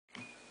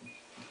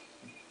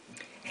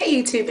Hey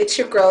YouTube, it's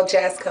your girl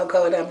Jazz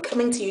Coco, and I'm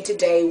coming to you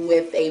today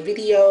with a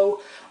video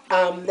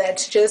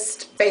that's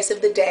just face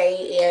of the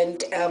day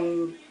and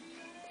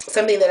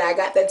something that I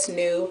got that's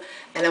new,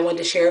 and I wanted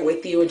to share it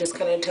with you and just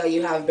kind of tell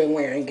you how I've been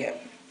wearing it.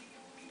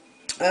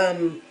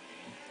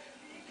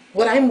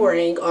 What I'm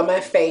wearing on my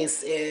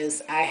face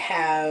is I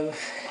have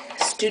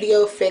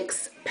Studio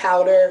Fix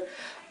powder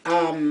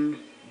in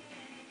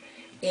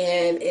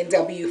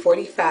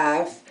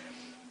W45.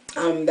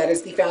 That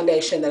is the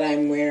foundation that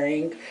I'm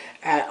wearing.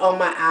 On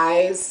my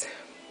eyes,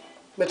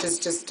 which is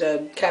just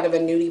a kind of a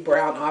nudie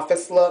brown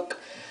office look,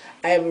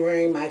 I am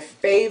wearing my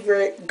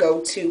favorite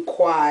go-to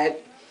quad,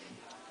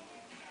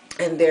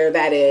 and there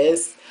that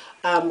is.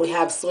 We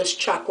have Swiss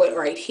chocolate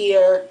right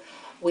here.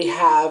 We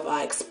have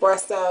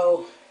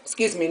espresso.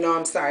 Excuse me, no,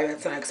 I'm sorry,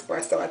 that's not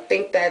espresso. I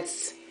think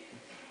that's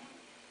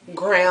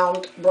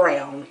ground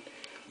brown.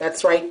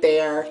 That's right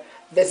there.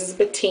 This is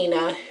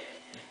Bettina,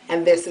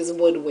 and this is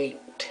Woodwinked.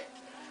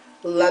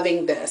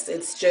 Loving this.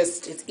 It's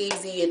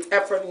easy, it's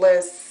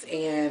effortless,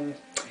 and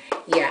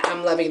yeah,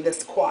 I'm loving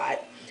this quad.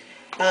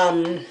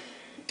 I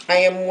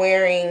am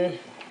wearing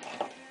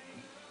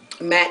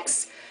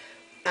MAC's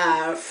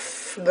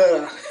False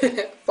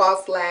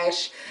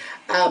Lash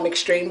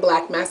Extreme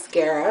Black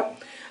Mascara.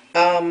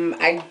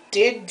 I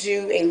did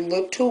do a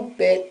little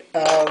bit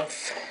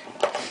of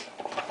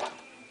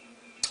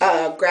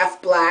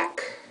Graph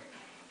Black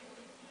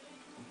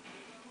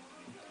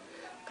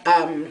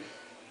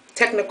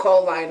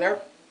Technical liner.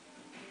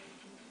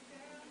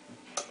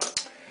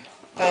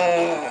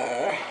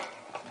 And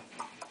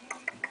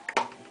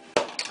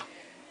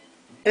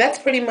that's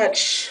pretty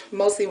much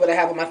mostly what I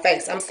have on my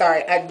face. I'm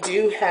sorry, I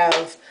do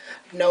have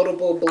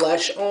notable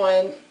blush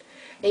on,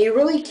 and you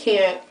really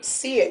can't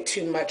see it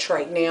too much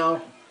right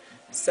now,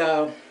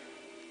 so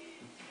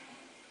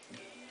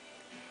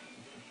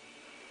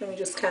let me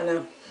just kind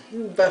of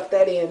buff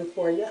that in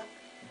for you.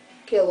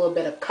 Get a little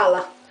bit of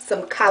color,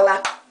 some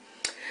color.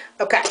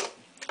 Okay.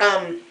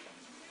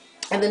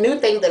 And the new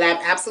thing that I'm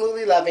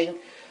absolutely loving,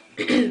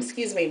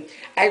 excuse me,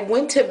 I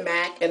went to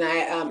MAC, and I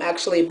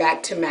actually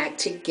back to MAC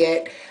to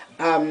get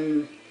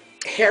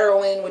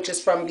Heroin, which is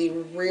from the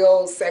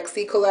Real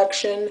Sexy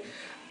collection,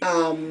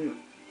 and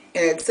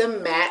it's a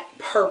matte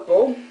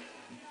purple,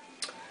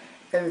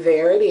 and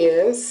there it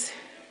is,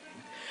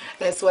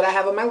 and it's what I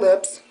have on my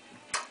lips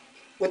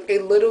with a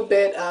little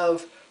bit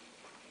of,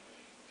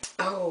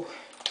 oh,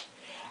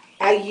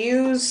 I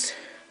used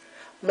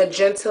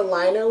magenta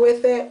liner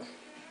with it,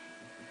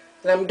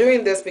 and I'm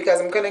doing this because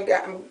I'm going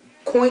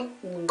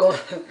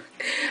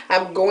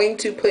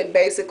to put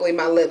basically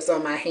my lips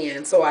on my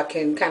hand so I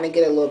can kind of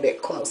get a little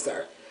bit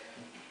closer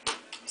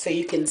so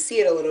you can see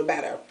it a little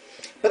better.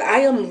 But I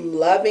am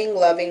loving,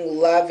 loving,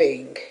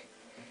 loving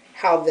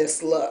how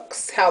this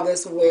looks, how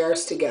this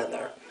wears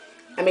together.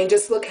 I mean,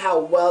 just look how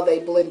well they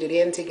blended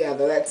in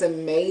together. That's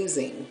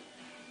amazing.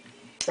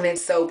 And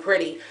it's so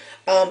pretty.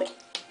 I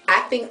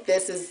think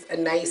this is a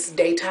nice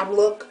daytime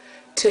look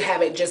to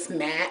have it just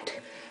matte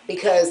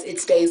because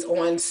it stays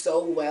on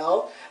so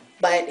well.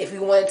 But if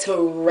you wanted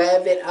to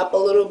rev it up a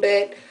little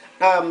bit,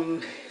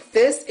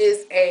 this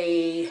is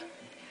a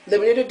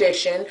limited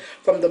edition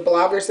from the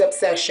Blogger's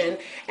Obsession,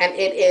 and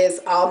it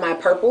is All My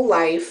Purple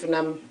Life, and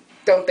I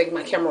don't think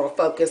my camera will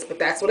focus, but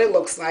that's what it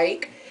looks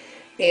like,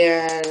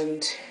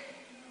 and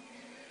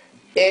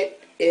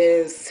it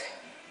is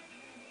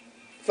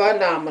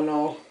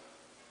phenomenal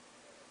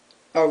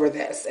over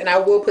this. And I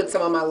will put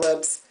some on my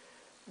lips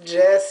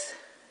just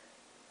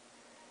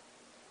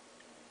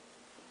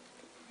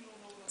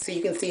so you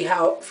can see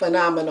how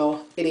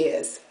phenomenal it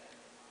is.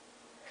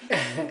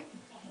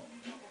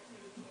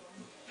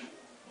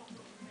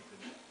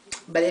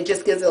 But it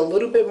just gives it a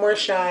little bit more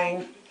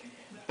shine.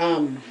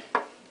 And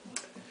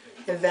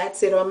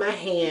that's it on my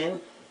hand.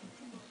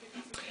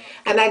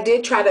 And I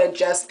did try to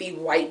adjust the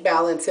white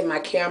balance in my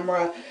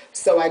camera,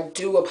 so I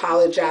do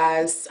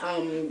apologize.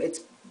 It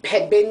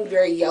had been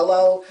very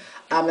yellow,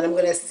 and I'm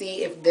going to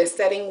see if this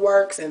setting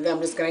works, and then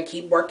I'm just going to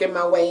keep working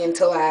my way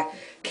until I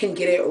can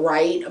get it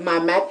right. My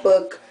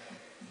MacBook,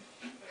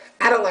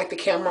 I don't like the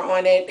camera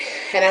on it,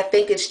 and I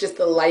think it's just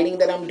the lighting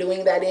that I'm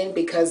doing that in,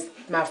 because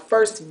my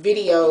first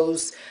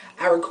videos,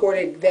 I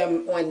recorded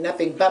them on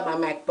nothing but my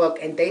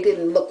MacBook, and they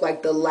didn't look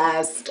like the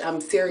last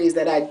series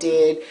that I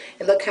did.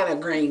 It looked kind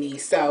of grainy,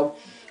 so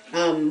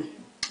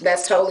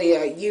that's totally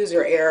a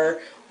user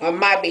error on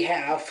my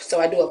behalf,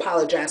 so I do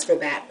apologize for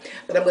that.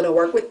 But I'm going to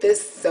work with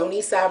this Sony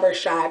Cyber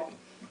Shot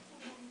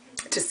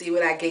to see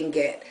what I can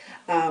get.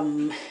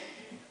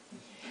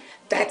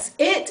 That's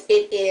it.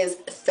 It is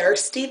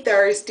Thirsty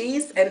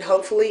Thursdays, and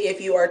hopefully if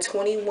you are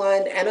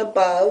 21 and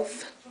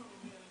above,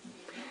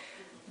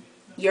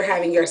 you're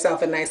having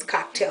yourself a nice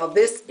cocktail.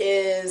 This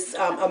is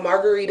a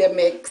margarita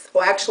mix.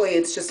 Well, actually,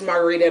 it's just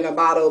margarita in a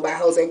bottle by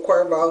Jose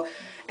Cuervo,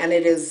 and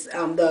it is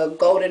the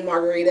golden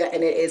margarita,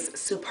 and it is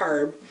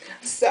superb.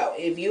 So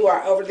if you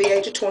are over the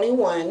age of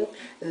 21,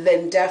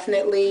 then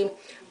definitely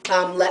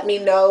let me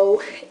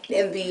know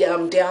in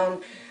the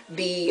down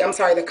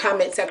the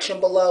comment section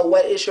below.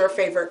 What is your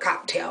favorite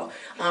cocktail?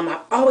 I'm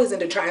always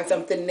into trying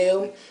something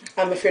new.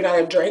 If you're not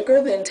a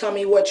drinker, then tell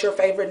me what your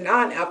favorite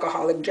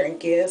non-alcoholic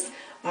drink is,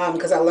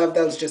 because I love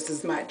those just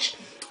as much.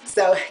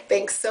 So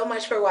thanks so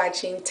much for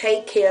watching.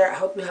 Take care. I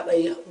hope you have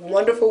a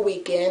wonderful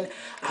weekend.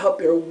 I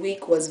hope your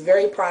week was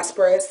very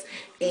prosperous,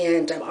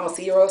 and I'll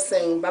see you real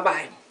soon.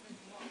 Bye-bye.